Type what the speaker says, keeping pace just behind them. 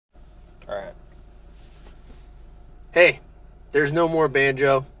Alright. Hey, there's no more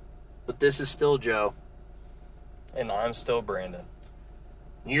banjo, but this is still Joe. And I'm still Brandon.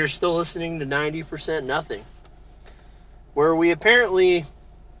 You're still listening to 90% Nothing, where we apparently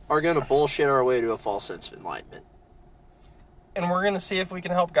are going to bullshit our way to a false sense of enlightenment. And we're going to see if we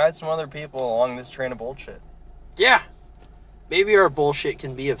can help guide some other people along this train of bullshit. Yeah. Maybe our bullshit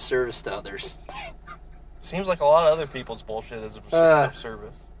can be of service to others. Seems like a lot of other people's bullshit is of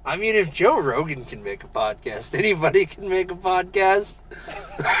service. I mean, if Joe Rogan can make a podcast, anybody can make a podcast.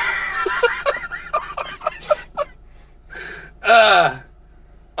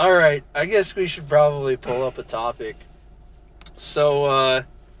 All right. I guess we should probably pull up a topic. So,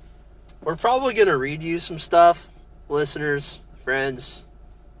 we're probably going to read you some stuff, listeners, friends,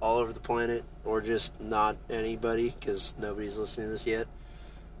 all over the planet, or just not anybody, because nobody's listening to this yet.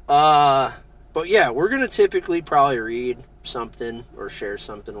 But yeah, we're going to typically probably read something or share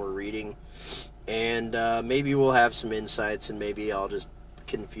something we're reading, and maybe we'll have some insights, and maybe I'll just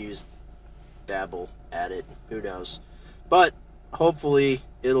confuse babble at it. Who knows? But hopefully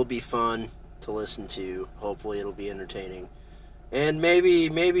it'll be fun to listen to. Hopefully it'll be entertaining. And maybe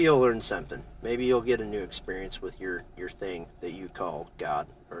you'll learn something. Maybe you'll get a new experience with your thing that you call God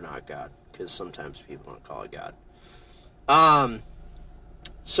or not God, because sometimes people don't call it God.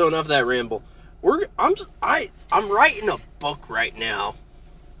 So enough of that ramble. I'm writing a book right now,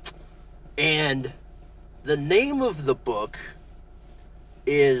 and the name of the book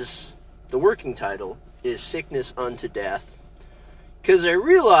is, the working title is Sickness Unto Death, because I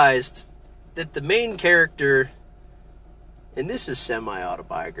realized that the main character, and this is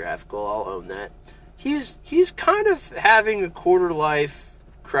semi-autobiographical, I'll own that, he's kind of having a quarter-life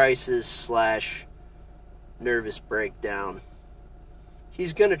crisis / nervous breakdown.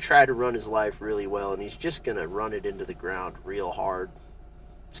 He's going to try to run his life really well, and he's just going to run it into the ground real hard.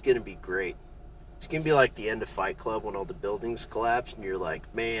 It's going to be great. It's going to be like the end of Fight Club when all the buildings collapse, and you're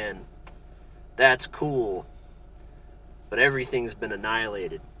like, man, that's cool. But everything's been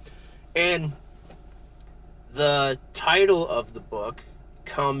annihilated. And the title of the book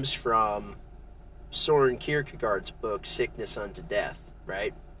comes from Soren Kierkegaard's book, Sickness Unto Death,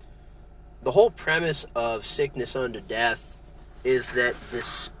 right? The whole premise of Sickness Unto Death is that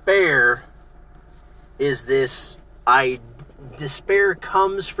despair is this... Despair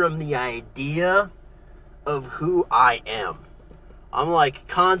comes from the idea of who I am. I'm like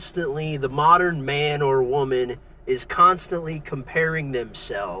constantly, the modern man or woman is constantly comparing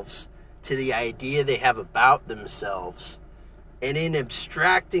themselves to the idea they have about themselves. And in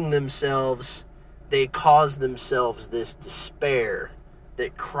abstracting themselves, they cause themselves this despair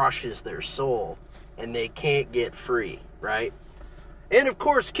that crushes their soul, and they can't get free, right? And of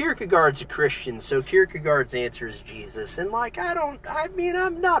course, Kierkegaard's a Christian, so Kierkegaard's answer is Jesus. And like,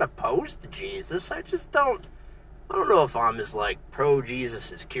 I'm not opposed to Jesus. I don't know if I'm as like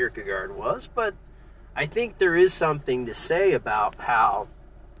pro-Jesus as Kierkegaard was, but I think there is something to say about how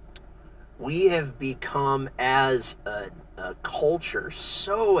we have become, as a culture,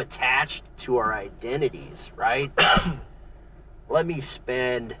 so attached to our identities, right? Let me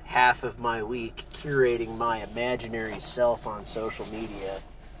spend half of my week curating my imaginary self on social media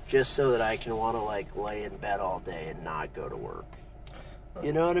just so that I can want to like lay in bed all day and not go to work.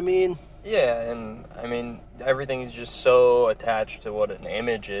 You know what I mean? Yeah, and I mean, everything is just so attached to what an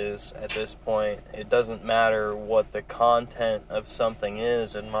image is at this point. It doesn't matter what the content of something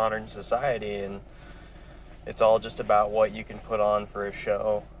is in modern society, and it's all just about what you can put on for a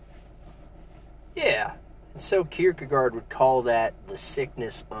show. Yeah. And so Kierkegaard would call that the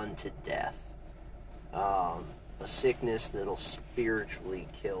sickness unto death. A sickness that'll spiritually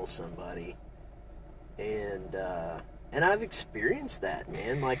kill somebody. And I've experienced that,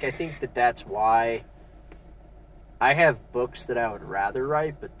 man. Like, I think that's why I have books that I would rather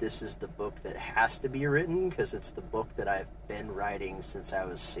write, but this is the book that has to be written, because it's the book that I've been writing since I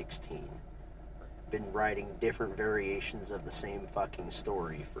was 16. Been writing different variations of the same fucking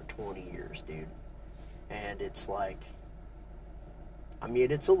story for 20 years, dude. And it's like, I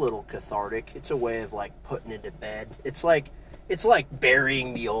mean, it's a little cathartic. It's a way of like putting it to bed. It's like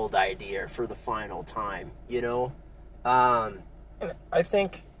burying the old idea for the final time, you know? And I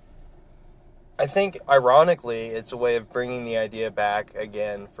think ironically, it's a way of bringing the idea back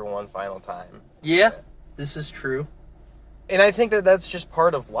again for one final time. Yeah, this is true. And I think that's just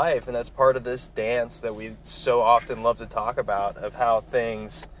part of life, and that's part of this dance that we so often love to talk about, of how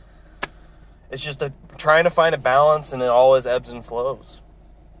things... It's just trying to find a balance, and it always ebbs and flows.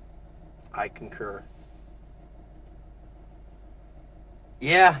 I concur.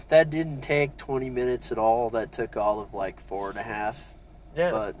 Yeah, that didn't take 20 minutes at all. That took all of like 4.5.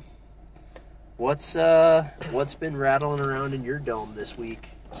 Yeah. But What's been rattling around in your dome this week?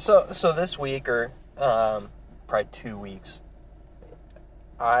 So this week, or probably 2 weeks,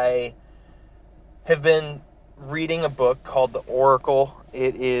 I have been reading a book called The Oracle.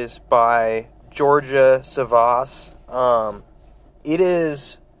 It is by Georgia Savas. It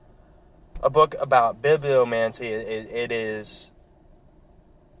is a book about bibliomancy. It is...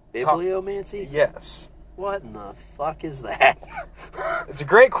 Bibliomancy? Yes. What in the fuck is that? It's a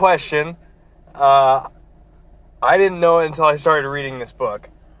great question. I didn't know it until I started reading this book.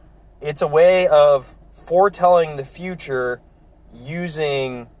 It's a way of foretelling the future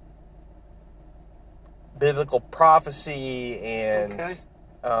using biblical prophecy and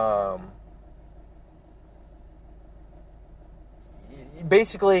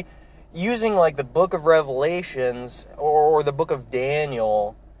basically using like the book of Revelations or the book of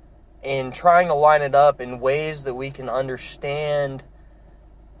Daniel and trying to line it up in ways that we can understand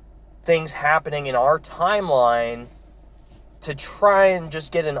things happening in our timeline to try and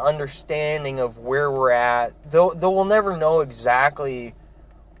just get an understanding of where we're at. Though we'll never know exactly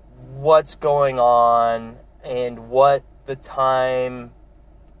what's going on and what the time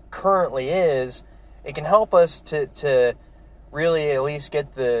currently is, it can help us to really at least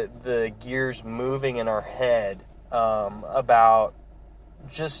get the gears moving in our head about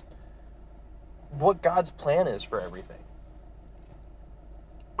just what God's plan is for everything.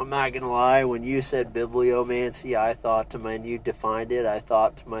 I'm not gonna lie, when you said bibliomancy, when you defined it, I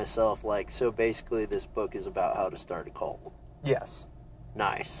thought to myself, like, so basically this book is about how to start a cult. Yes.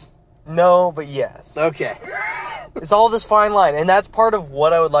 Nice. No, but yes. Okay. It's all this fine line, and that's part of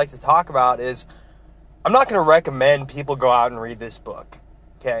what I would like to talk about is I'm not going to recommend people go out and read this book,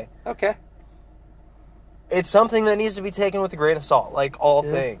 okay? Okay. It's something that needs to be taken with a grain of salt, like all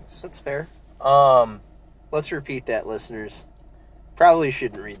things. That's fair. Let's repeat that, listeners. Probably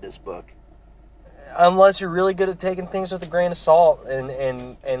shouldn't read this book. Unless you're really good at taking things with a grain of salt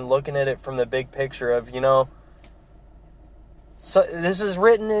and looking at it from the big picture of, so this is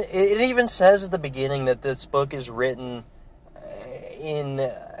written, it even says at the beginning that this book is written in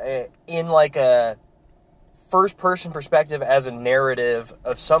like a first-person perspective as a narrative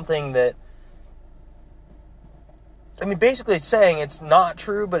of something that, basically it's saying it's not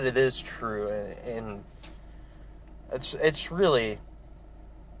true, but it is true, and it's really...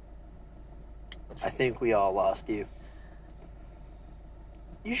 I think we all lost you.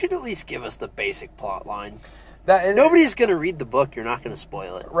 You should at least give us the basic plot line. Nobody's going to read the book. You're not going to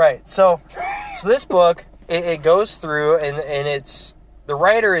spoil it. Right. So this book, it goes through, and it's... The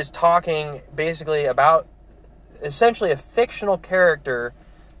writer is talking basically about essentially a fictional character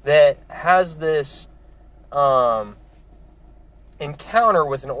that has this encounter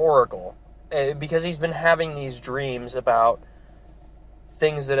with an oracle because he's been having these dreams about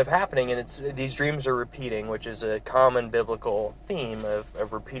things that have happening, and these dreams are repeating, which is a common biblical theme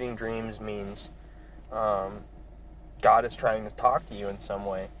of repeating dreams means God is trying to talk to you in some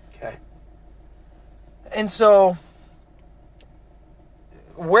way. Okay. And so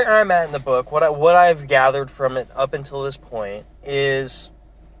where I'm at in the book, what I've gathered from it up until this point is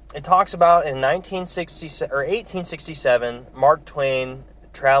it talks about in 1867, Mark Twain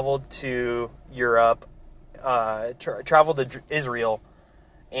traveled to Europe, traveled to Israel,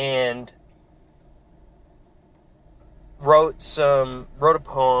 and wrote a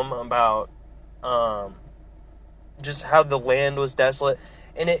poem about just how the land was desolate,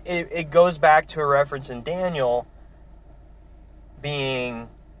 and it goes back to a reference in Daniel being,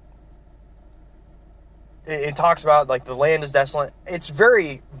 it talks about like the land is desolate. It's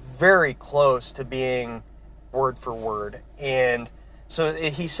very, very close to being word for word, and so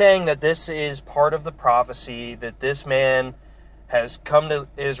he's saying that this is part of the prophecy that this man has come to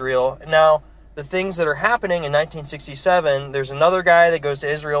Israel. Now, the things that are happening in 1967, there's another guy that goes to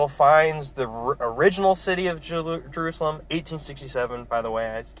Israel, finds the original city of Jerusalem, 1867, by the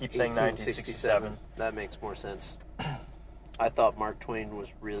way. I keep saying 1967. That makes more sense. I thought Mark Twain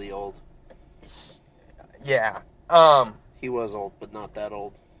was really old. Yeah. He was old, but not that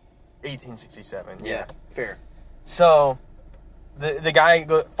old. 1867, yeah. Fair. So, the guy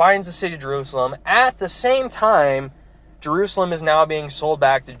finds the city of Jerusalem. At the same time, Jerusalem is now being sold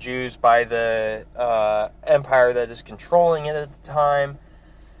back to Jews by the empire that is controlling it at the time.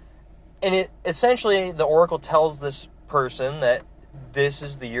 And essentially, the oracle tells this person that this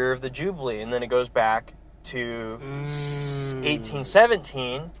is the year of the Jubilee. And then it goes back to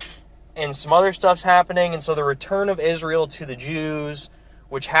 1817, and some other stuff's happening. And so the return of Israel to the Jews,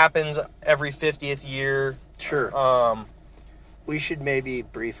 which happens every 50th year. Sure. We should maybe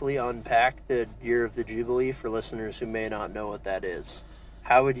briefly unpack the year of the Jubilee for listeners who may not know what that is.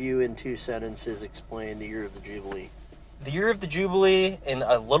 How would you, in 2 sentences, explain the year of the Jubilee? The year of the Jubilee, in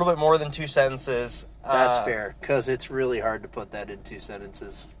a little bit more than 2 sentences. That's fair, because it's really hard to put that in 2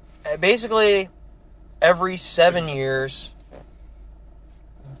 sentences. Basically, every 7 years,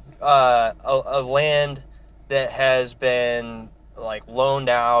 a land that has been like loaned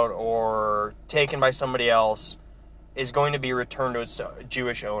out or taken by somebody else is going to be returned to its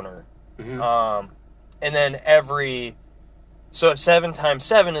Jewish owner. Mm-hmm. And then so 7 times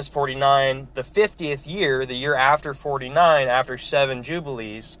 7 is 49. The 50th year, the year after 49, after 7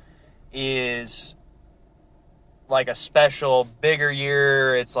 Jubilees, is like a special, bigger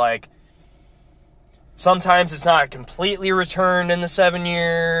year. It's like, sometimes it's not completely returned in the 7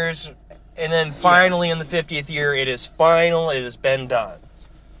 years. And then finally in the 50th year, it is final. It has been done.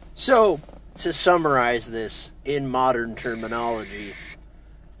 So, to summarize this in modern terminology,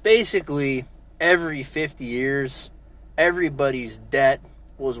 basically, every 50 years, everybody's debt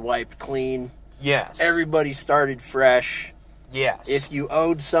was wiped clean. Yes. Everybody started fresh. Yes. If you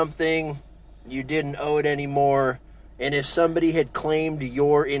owed something, you didn't owe it anymore. And if somebody had claimed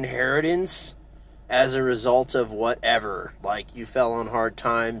your inheritance as a result of whatever, like you fell on hard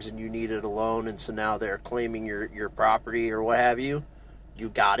times and you needed a loan, and so now they're claiming your property or what have you, you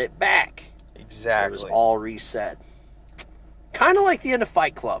got it back. Exactly. It was all reset. Kind of like the end of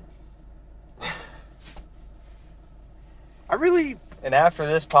Fight Club. And after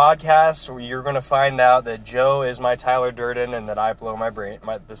this podcast, you're going to find out that Joe is my Tyler Durden and that I blow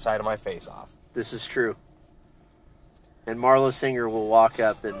the side of my face off. This is true. And Marlo Singer will walk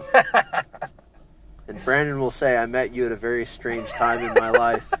up and and Brandon will say, I met you at a very strange time in my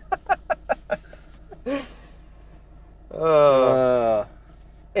life.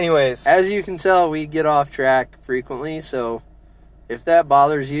 Anyways. As you can tell, we get off track frequently, so if that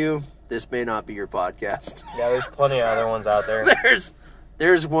bothers you, this may not be your podcast. Yeah, there's plenty of other ones out there.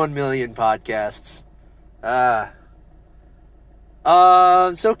 There's 1 million podcasts.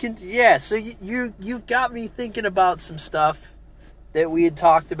 So you got me thinking about some stuff that we had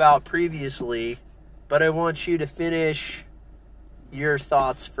talked about previously, but I want you to finish your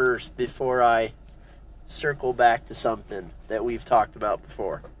thoughts first before I circle back to something that we've talked about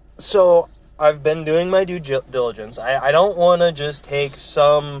before. So, I've been doing my due diligence. I don't want to just take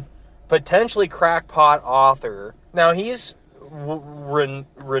some potentially crackpot author. Now, he's renowned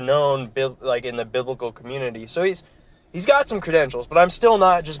like in the biblical community, so he's got some credentials, but I'm still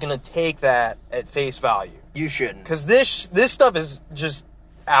not just going to take that at face value. You shouldn't. Because this stuff is just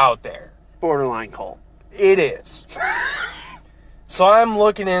out there. Borderline cult. It is. So I'm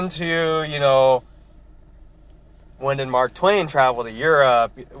looking into, when did Mark Twain travel to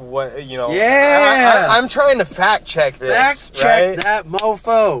Europe? Yeah! I'm trying to fact check this. Fact check right? that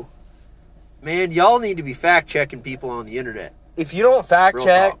mofo. Man, y'all need to be fact checking people on the internet. If you don't fact Real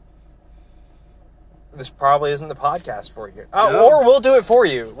check, talk. this probably isn't the podcast for you. No. Or we'll do it for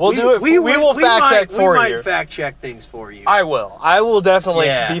you. We will fact check for you. We might fact check things for you. I will. I will definitely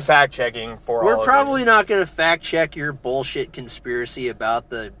be fact checking for all of you. We're probably not going to fact check your bullshit conspiracy about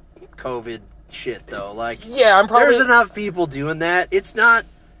the COVID shit, though. There's enough people doing that. It's not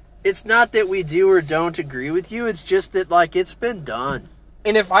that we do or don't agree with you. It's just that, it's been done.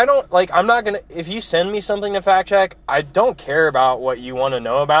 And if I don't, I'm not going to, if you send me something to fact check, I don't care about what you want to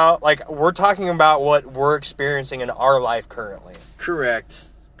know about. We're talking about what we're experiencing in our life currently. Correct.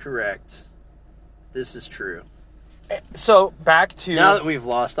 This is true. So, back to... Now that we've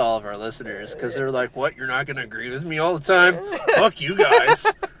lost all of our listeners, because they're like, what, you're not going to agree with me all the time? Fuck you guys.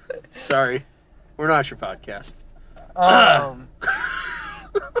 Sorry. We're not your podcast.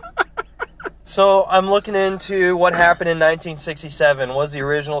 So I'm looking into what happened in 1967. Was the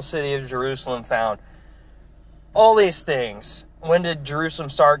original city of Jerusalem found? All these things. When did Jerusalem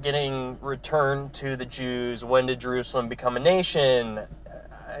start getting returned to the Jews? When did Jerusalem become a nation?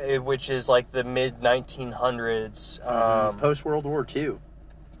 Which is the mid-1900s. Post-World War II.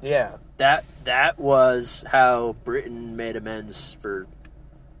 Yeah. That was how Britain made amends for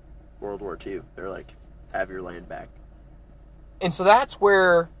World War II. They're like, have your land back. And so that's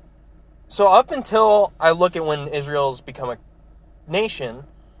where... So up until I look at when Israel's become a nation,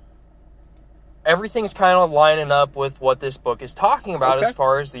 everything's kind of lining up with what this book is talking about as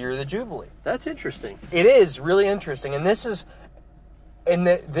far as the year of the Jubilee. That's interesting. It is really interesting. And this is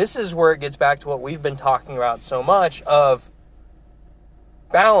where it gets back to what we've been talking about so much of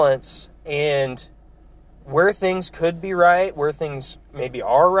balance and where things could be right, where things maybe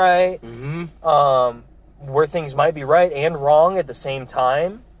are right, where things might be right and wrong at the same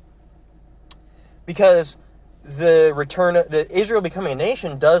time. Because the Israel becoming a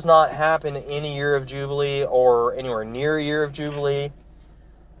nation does not happen in a year of Jubilee or anywhere near a year of Jubilee.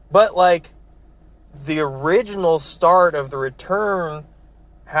 But, like, the original start of the return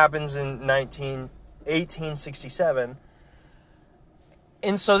happens in 1867.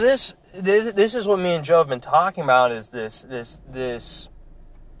 And so this is what me and Joe have been talking about, is this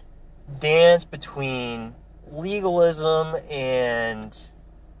dance between legalism and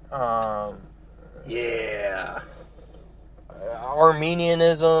Armenianism.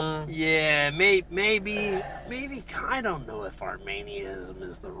 Yeah, maybe I don't know if Armenianism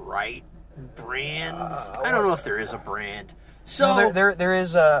is the right brand. I don't know if there is a brand. So no, there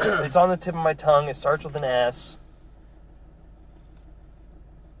is it's on the tip of my tongue. It starts with an S.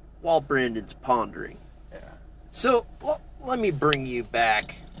 While Brandon's pondering. Yeah. So let me bring you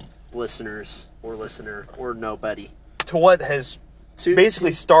back, listeners or nobody, to what has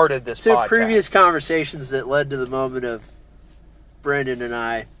basically started this podcast. Previous conversations that led to the moment of Brandon and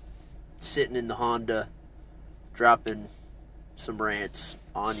I sitting in the Honda, dropping some rants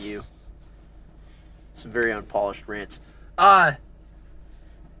on you. Some very unpolished rants. I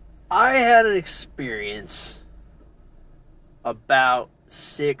had an experience about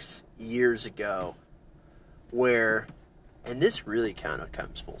 6 years ago where, and this really kind of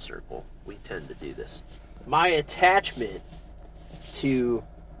comes full circle, we tend to do this, my attachment to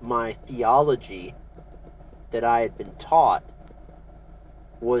my theology that I had been taught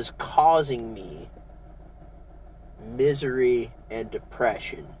was causing me misery and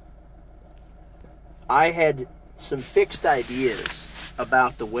depression. I had some fixed ideas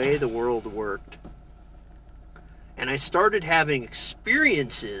about the way the world worked, and I started having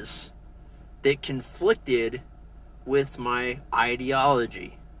experiences that conflicted with my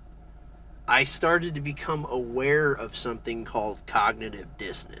ideology. I started to become aware of something called cognitive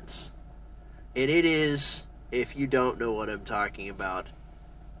dissonance. And it is, if you don't know what I'm talking about,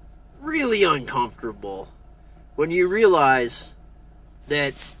 really uncomfortable when you realize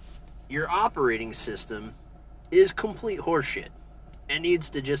that your operating system is complete horseshit and needs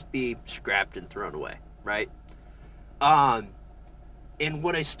to just be scrapped and thrown away, right? And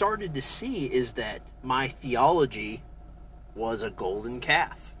what I started to see is that my theology was a golden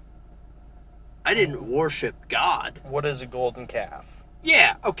calf. I didn't worship God. What is a golden calf?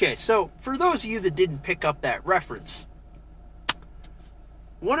 Yeah, okay, so for those of you that didn't pick up that reference,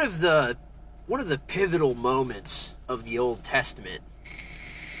 one of the pivotal moments of the Old Testament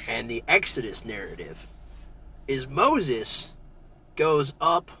and the Exodus narrative is Moses goes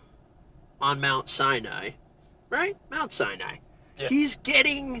up on Mount Sinai, right? Mount Sinai. Yeah. He's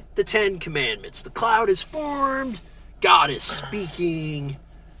getting the 10 Commandments. The cloud is formed, God is speaking,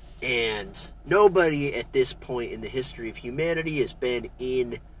 and nobody at this point in the history of humanity has been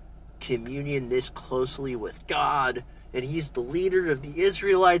in communion this closely with God. And he's the leader of the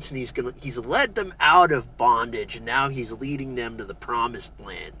Israelites, and he's led them out of bondage, and now he's leading them to the promised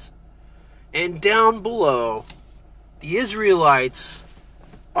land. And down below, the Israelites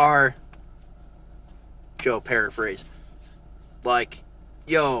are, Joe, paraphrase, like,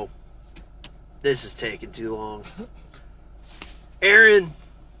 yo, this is taking too long. Aaron,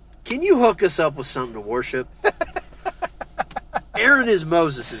 can you hook us up with something to worship? Aaron is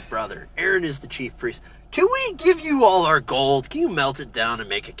Moses' brother. Aaron is the chief priest. Can we give you all our gold? Can you melt it down and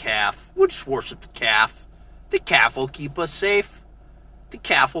make a calf? We'll just worship the calf. The calf will keep us safe. The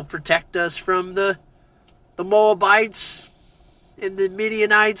calf will protect us from the Moabites and the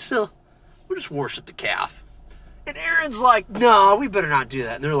Midianites. So we'll just worship the calf. And Aaron's like, no, we better not do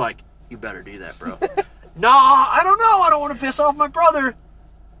that. And they're like, you better do that, bro. Nah, I don't know. I don't want to piss off my brother.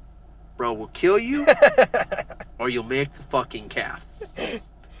 Bro, we'll kill you or you'll make the fucking calf.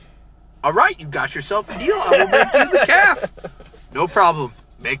 All right, you got yourself a deal. I will make you the calf. No problem.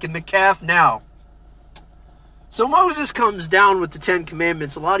 Making the calf now. So Moses comes down with the 10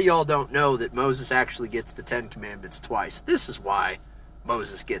 Commandments. A lot of y'all don't know that Moses actually gets the 10 Commandments twice. This is why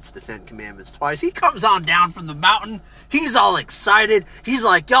Moses gets the 10 Commandments twice. He comes on down from the mountain. He's all excited. He's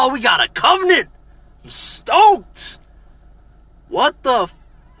like, yo, we got a covenant. I'm stoked. What the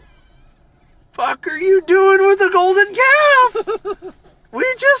fuck are you doing with the golden calf? We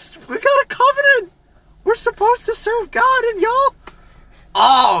got a covenant. We're supposed to serve God, and y'all.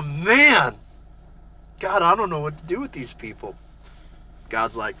 Oh, man. God, I don't know what to do with these people.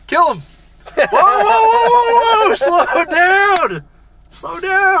 God's like, kill them. Whoa. Slow down. Slow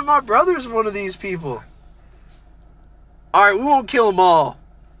down. My brother's one of these people. All right, we won't kill them all.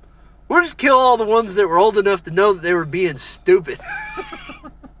 We'll just kill all the ones that were old enough to know that they were being stupid.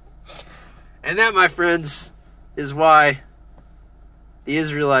 And that, my friends, is why the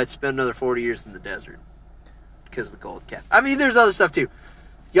Israelites spent another 40 years in the desert. Because of the gold calf. I mean, there's other stuff too.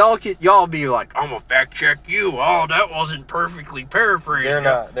 y'all be like, I'm gonna fact check you. Oh, that wasn't perfectly paraphrased. They're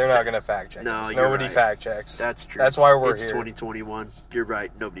not gonna fact check us. Nobody right. fact checks. That's true. That's why we're it's here. It's 2021. You're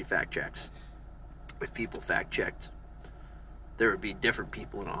right. Nobody fact checks. If people fact checked, there would be different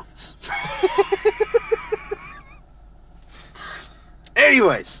people in office.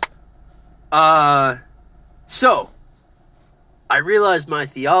 Anyways, so I realized my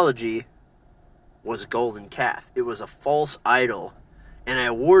theology was a golden calf. It was a false idol, and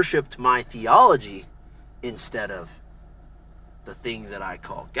I worshipped my theology instead of the thing that I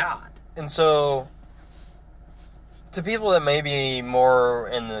call God. And so, to people that may be more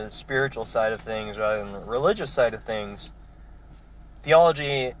in the spiritual side of things rather than the religious side of things,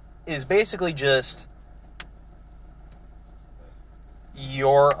 theology is basically just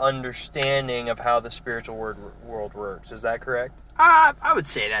your understanding of how the spiritual world works. Is that correct? I would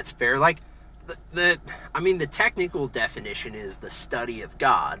say that's fair. Like, the technical definition is the study of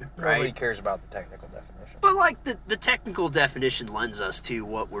God, right? Nobody cares about the technical definition. But, like, the technical definition lends us to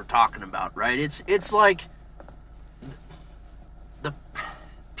what we're talking about, right? It's like the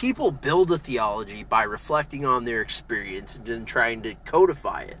people build a theology by reflecting on their experience and then trying to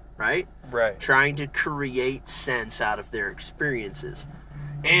codify it, right? Right. Trying to create sense out of their experiences.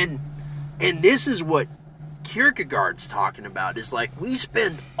 And this is what Kierkegaard's talking about, is like, we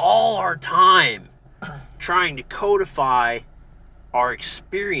spend all our time trying to codify our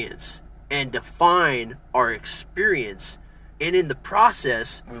experience and define our experience, and in the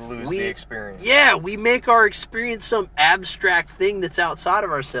process we lose the experience. Yeah, we make our experience some abstract thing that's outside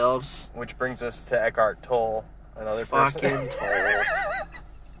of ourselves. Which brings us to Eckhart Tolle, another fucking person. Tolle.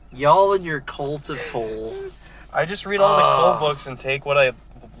 Y'all and your cult of Tolle. I just read all the Tolle books and take what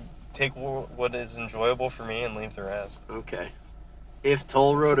is enjoyable for me and leave the rest. Okay. If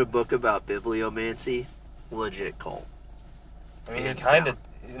Tolle wrote a book about bibliomancy, legit cult. I mean, kind of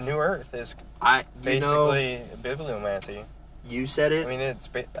New Earth is basically bibliomancy. You said it. I mean,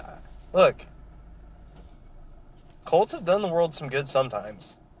 look, cults have done the world some good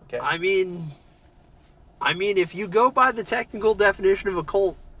sometimes. Okay. I mean, if you go by the technical definition of a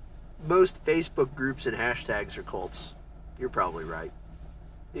cult, most Facebook groups and hashtags are cults. You're probably right.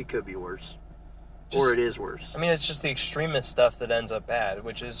 It could be worse. Or it is worse. I mean, it's just the extremist stuff that ends up bad,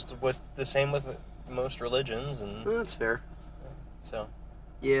 which is the same with most religions. And that's fair. So.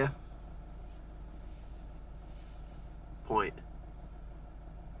 Yeah. Point.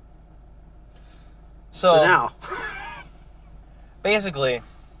 So now. Basically,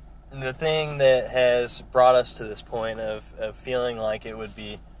 the thing that has brought us to this point of feeling like it would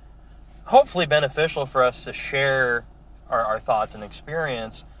be hopefully beneficial for us to share our thoughts and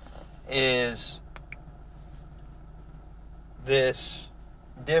experience is this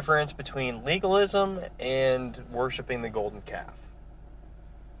difference between legalism and worshiping the golden calf.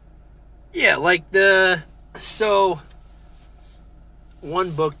 Yeah, like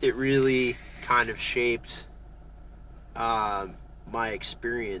one book that really kind of shaped my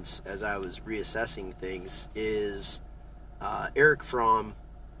experience as I was reassessing things is Eric Fromm,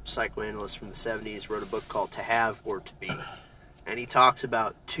 psychoanalyst from the 70s, wrote a book called To Have or To Be. And he talks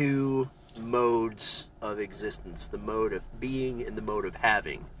about two modes of existence, the mode of being and the mode of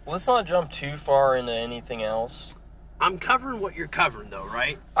having. Let's not jump too far into anything else. I'm covering what you're covering, though,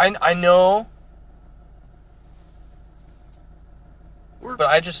 right? I know, but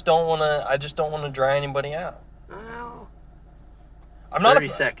I just don't want to dry anybody out. Well, I'm not 30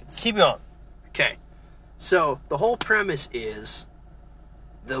 seconds. Keep going. Okay. So the whole premise is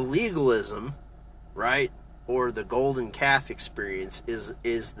the legalism, right, or the golden calf experience is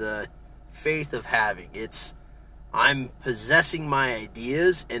the faith of having. It's I'm possessing my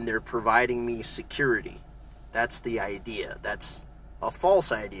ideas and they're providing me security. That's the idea. That's a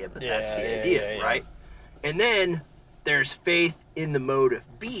false idea, but that's the idea, right? And then there's faith in the mode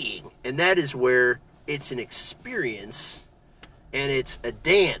of being, and that is where it's an experience and it's a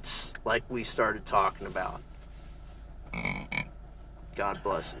dance, like we started talking about. God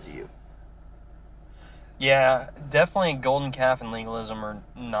blesses you. Yeah, definitely golden calf and legalism are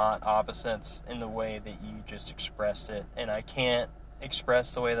not opposites in the way that you just expressed it, and I can't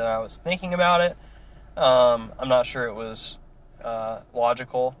express the way that I was thinking about it. I'm not sure it was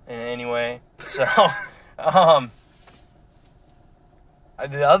logical in any way. So, the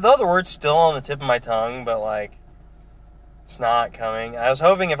other word's still on the tip of my tongue, but, like, it's not coming. I was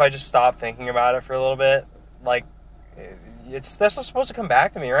hoping if I just stopped thinking about it for a little bit, like, that's not supposed to come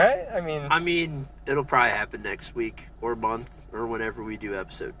back to me, right? I mean, it'll probably happen next week or month or whenever we do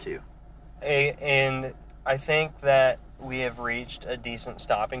episode 2. And I think that we have reached a decent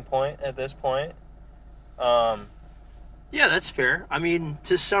stopping point at this point. Yeah, that's fair. I mean,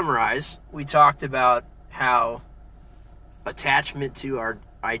 to summarize, we talked about how attachment to our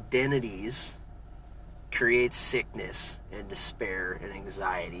identities creates sickness and despair and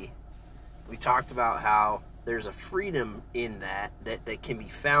anxiety. We talked about how there's a freedom in that can be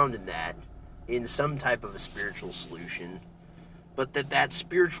found in some type of a spiritual solution, but that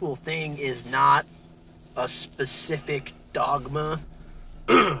spiritual thing is not a specific dogma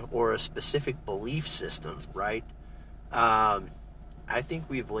or a specific belief system, right? I think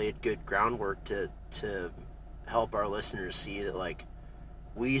we've laid good groundwork to help our listeners see that, like,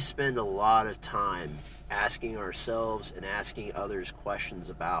 we spend a lot of time asking ourselves and asking others questions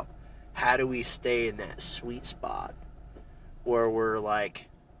about how do we stay in that sweet spot where we're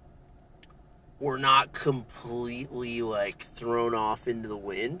not completely like thrown off into the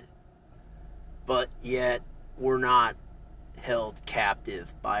wind, but yet we're not held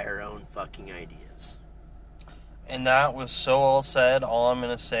captive by our own fucking ideas. And that was so all said. All I'm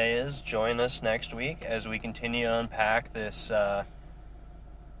going to say is join us next week as we continue to unpack this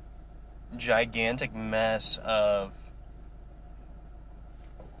gigantic mess of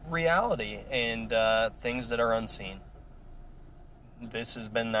reality and things that are unseen. This has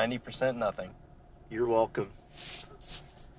been 90% Nothing. You're welcome.